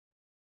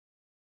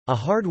A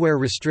hardware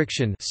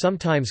restriction,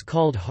 sometimes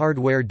called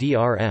hardware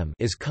DRM,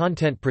 is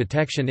content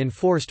protection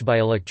enforced by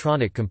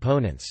electronic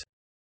components.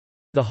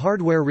 The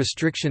hardware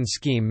restriction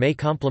scheme may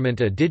complement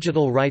a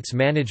digital rights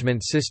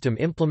management system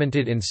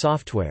implemented in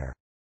software.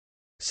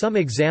 Some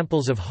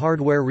examples of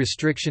hardware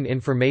restriction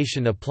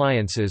information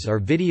appliances are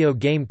video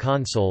game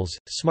consoles,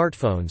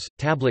 smartphones,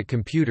 tablet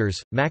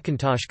computers,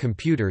 Macintosh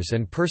computers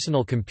and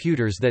personal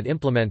computers that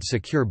implement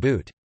secure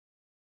boot.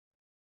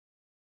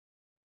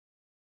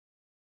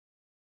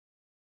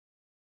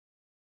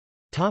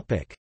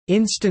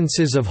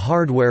 Instances of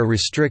hardware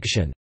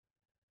restriction.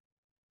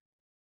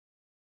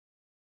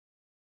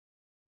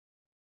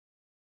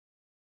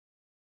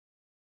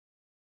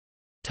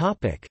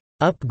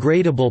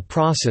 Upgradeable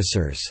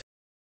processors.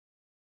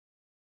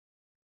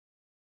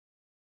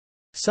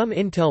 Some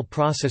Intel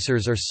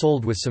processors are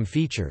sold with some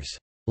features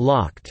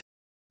locked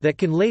that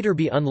can later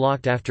be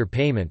unlocked after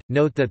payment.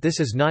 Note that this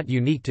is not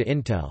unique to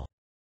Intel.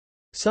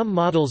 Some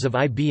models of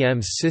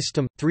IBM's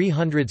System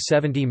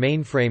 370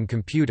 mainframe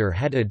computer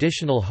had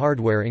additional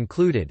hardware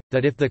included,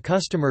 that if the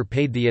customer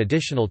paid the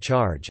additional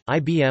charge,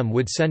 IBM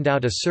would send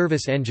out a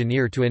service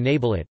engineer to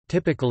enable it,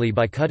 typically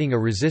by cutting a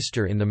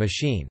resistor in the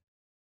machine.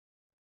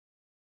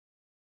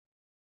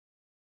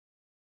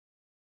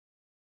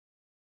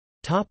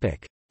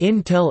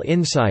 Intel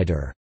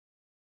Insider.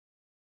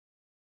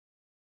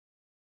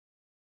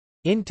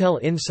 Intel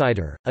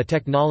Insider, a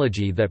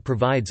technology that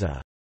provides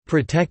a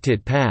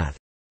protected path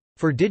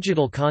for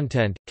digital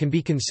content, can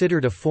be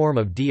considered a form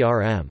of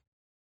DRM.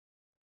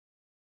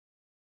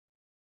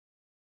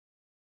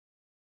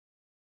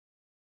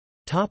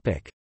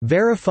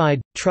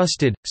 Verified,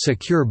 trusted,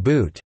 secure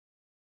boot.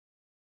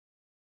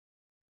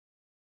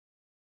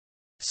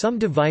 Some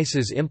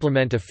devices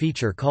implement a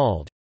feature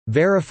called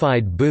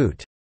verified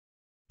boot,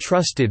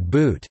 trusted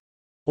boot,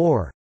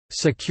 or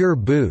secure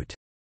boot,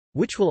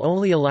 which will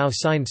only allow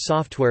signed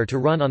software to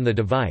run on the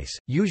device,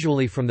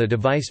 usually from the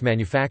device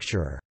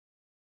manufacturer.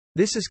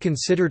 This is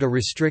considered a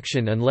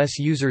restriction unless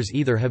users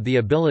either have the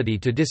ability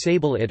to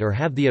disable it or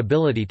have the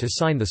ability to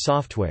sign the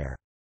software.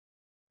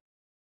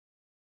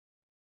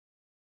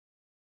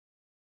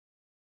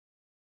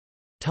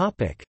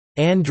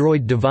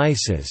 Android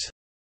devices.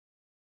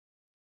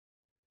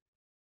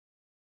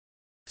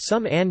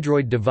 Some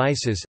Android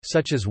devices,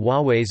 such as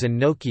Huawei's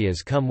and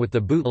Nokia's, come with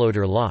the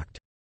bootloader locked.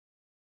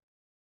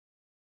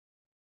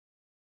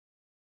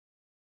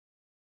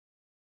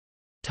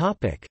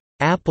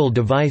 Apple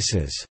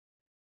devices.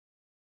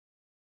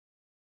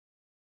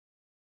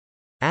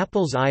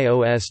 Apple's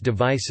iOS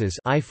devices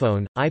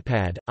iPhone,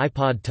 iPad,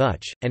 iPod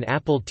Touch, and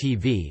Apple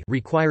TV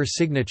require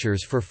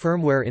signatures for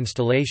firmware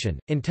installation,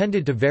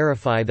 intended to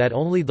verify that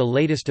only the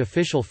latest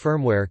official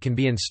firmware can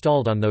be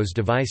installed on those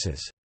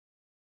devices.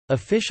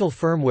 Official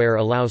firmware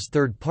allows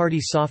third-party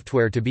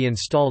software to be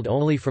installed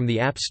only from the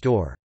App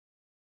Store.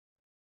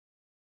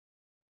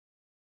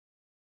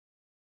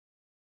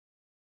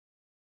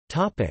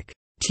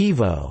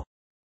 TiVo.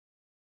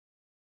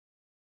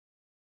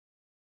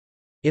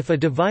 If a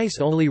device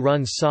only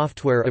runs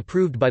software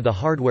approved by the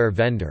hardware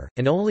vendor,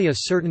 and only a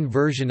certain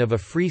version of a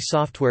free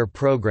software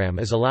program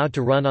is allowed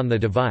to run on the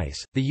device,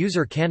 the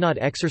user cannot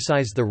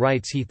exercise the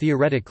rights he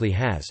theoretically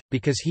has,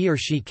 because he or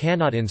she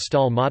cannot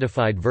install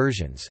modified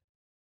versions.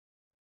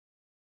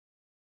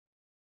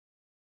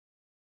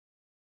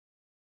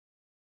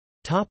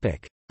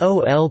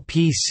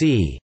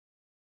 OLPC.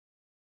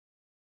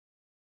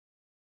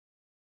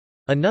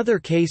 Another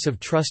case of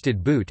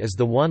trusted boot is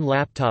the one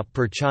laptop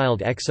per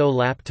child XO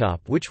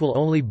laptop, which will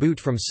only boot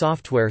from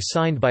software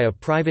signed by a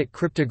private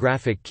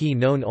cryptographic key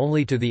known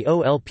only to the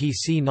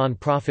OLPC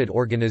nonprofit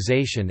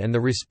organization and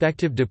the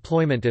respective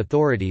deployment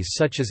authorities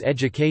such as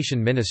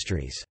education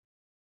ministries.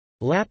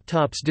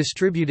 Laptops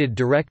distributed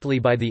directly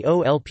by the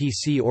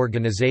OLPC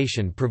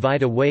organization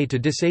provide a way to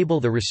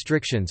disable the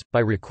restrictions, by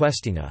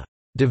requesting a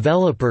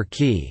developer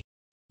key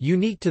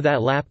unique to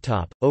that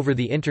laptop, over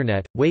the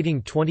Internet,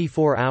 waiting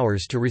 24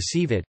 hours to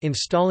receive it,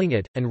 installing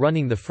it, and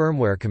running the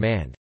firmware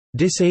command,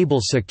 "disable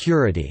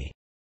security."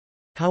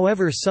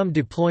 However, some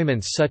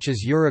deployments such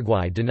as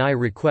Uruguay deny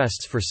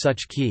requests for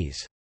such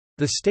keys.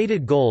 The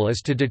stated goal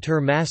is to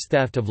deter mass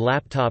theft of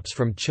laptops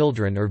from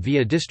children or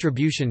via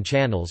distribution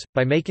channels,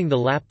 by making the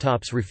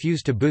laptops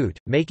refuse to boot,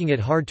 making it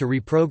hard to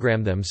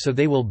reprogram them so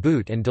they will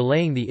boot, and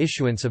delaying the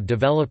issuance of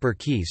developer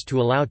keys to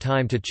allow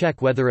time to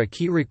check whether a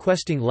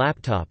key-requesting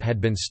laptop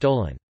had been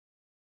stolen.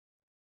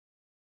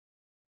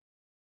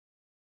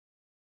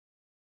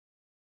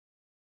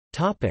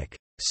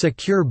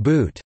 Secure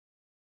boot.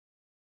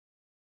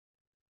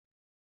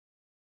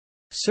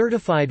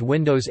 Certified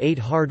Windows 8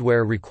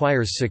 hardware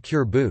requires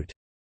secure boot.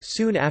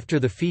 Soon after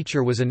the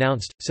feature was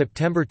announced,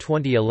 September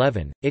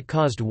 2011, it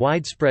caused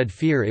widespread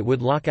fear it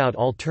would lock out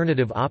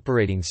alternative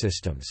operating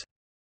systems.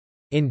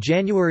 In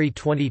January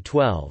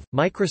 2012,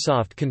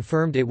 Microsoft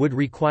confirmed it would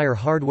require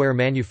hardware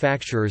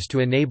manufacturers to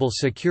enable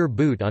secure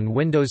boot on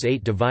Windows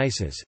 8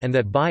 devices, and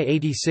that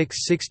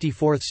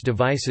by-86/64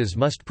 devices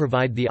must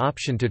provide the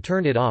option to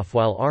turn it off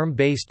while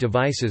ARM-based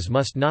devices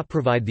must not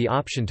provide the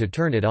option to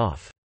turn it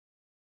off.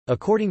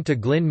 According to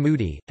Glyn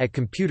Moody, at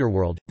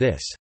Computerworld,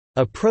 this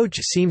approach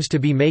seems to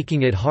be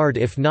making it hard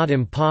if not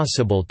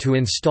impossible to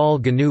install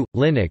GNU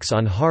Linux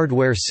on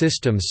hardware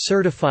systems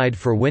certified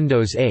for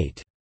Windows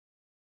 8.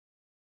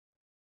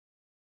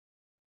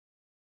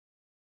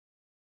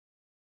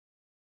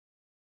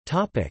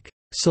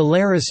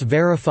 Solaris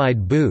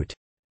Verified Boot.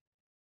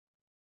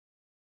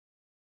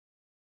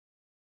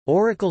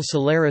 Oracle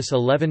Solaris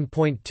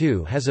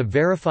 11.2 has a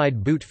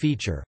verified boot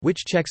feature,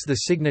 which checks the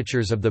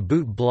signatures of the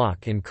boot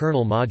block and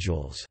kernel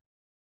modules.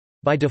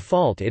 By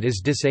default it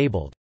is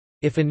disabled.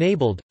 If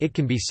enabled, it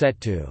can be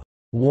set to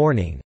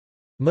warning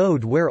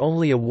mode where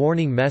only a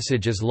warning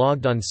message is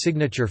logged on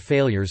signature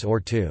failures,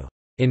 or to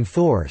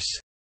enforce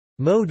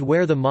mode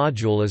where the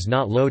module is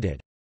not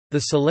loaded. The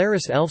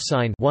Solaris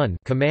elfsign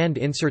command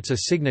inserts a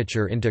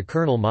signature into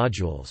kernel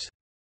modules.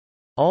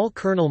 All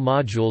kernel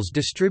modules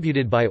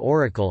distributed by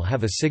Oracle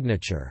have a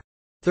signature.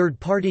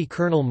 Third-party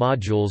kernel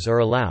modules are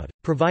allowed,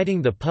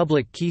 providing the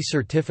public key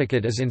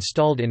certificate is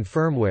installed in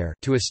firmware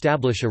to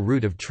establish a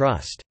root of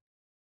trust.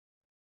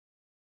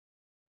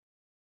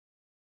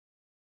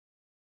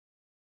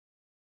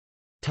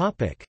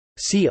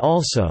 See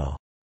also: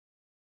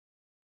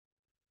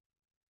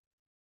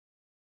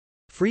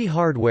 free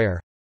hardware,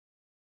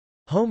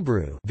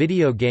 homebrew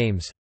video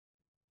games,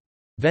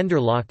 vendor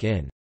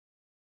lock-in.